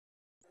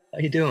How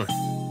you doing?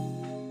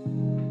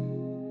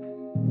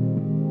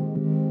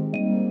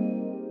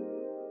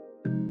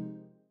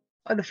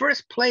 The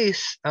first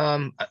place,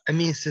 I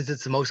mean, since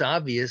it's the most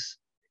obvious,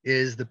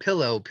 is the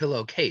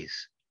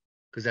pillowcase,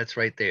 because that's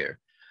right there.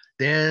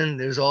 Then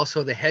there's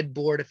also the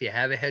headboard. If you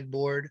have a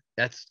headboard,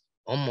 that's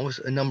almost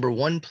a number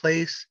one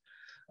place.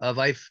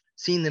 I've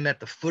seen them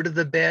at the foot of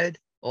the bed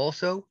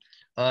also,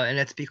 and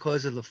that's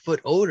because of the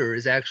foot odor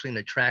is actually an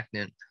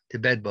attractant to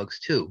bed bugs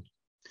too.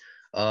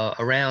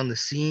 Around the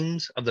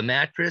seams of the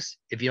mattress,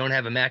 if you don't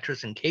have a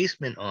mattress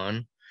encasement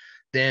on,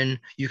 then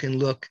you can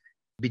look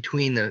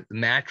between the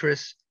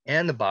mattress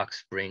and the box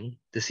spring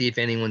to see if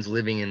anyone's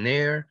living in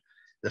there.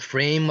 The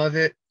frame of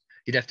it,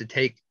 you'd have to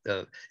take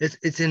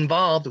it's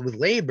involved with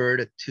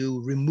labor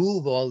to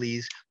remove all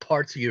these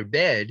parts of your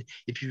bed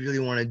if you really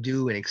want to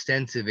do an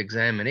extensive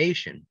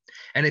examination.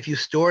 And if you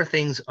store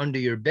things under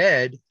your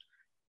bed,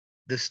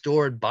 the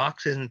stored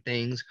boxes and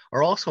things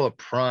are also a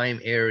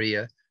prime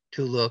area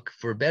to look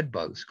for bed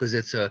bugs because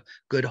it's a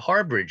good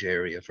harborage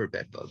area for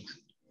bed bugs.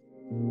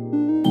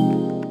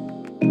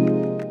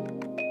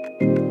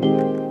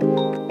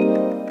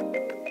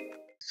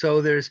 So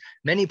there's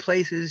many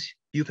places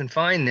you can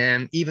find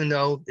them, even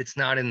though it's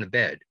not in the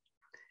bed.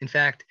 In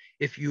fact,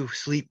 if you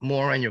sleep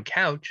more on your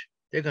couch,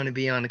 they're going to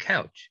be on the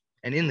couch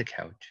and in the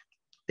couch.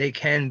 They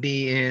can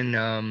be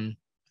in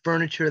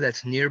furniture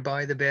that's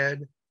nearby the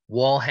bed,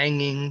 wall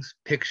hangings,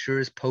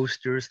 pictures,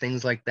 posters,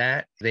 things like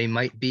that. They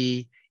might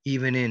be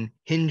even in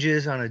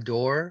hinges on a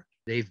door.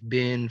 They've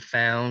been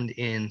found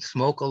in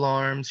smoke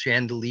alarms,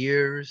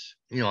 chandeliers,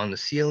 on the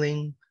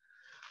ceiling,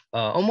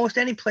 almost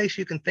any place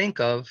you can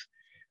think of.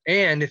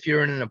 And if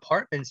you're in an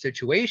apartment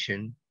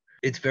situation,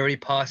 it's very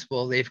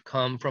possible they've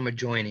come from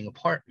adjoining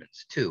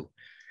apartments too.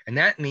 And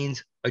that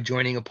means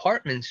adjoining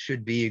apartments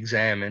should be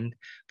examined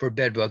for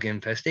bedbug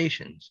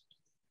infestations.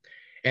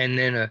 And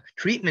then a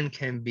treatment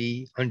can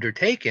be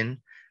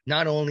undertaken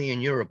not only in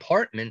your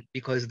apartment,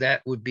 because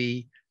that would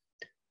be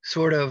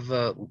sort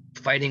of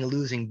fighting a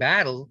losing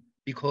battle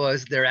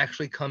because they're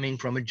actually coming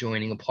from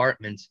adjoining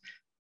apartments,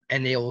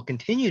 and they will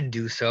continue to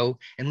do so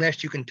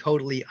unless you can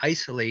totally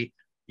isolate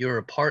your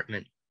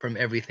apartment from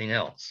everything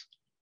else.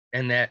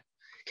 And that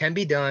can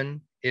be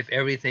done if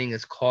everything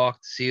is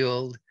caulked,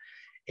 sealed,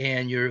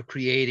 and you're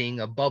creating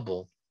a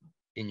bubble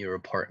in your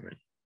apartment.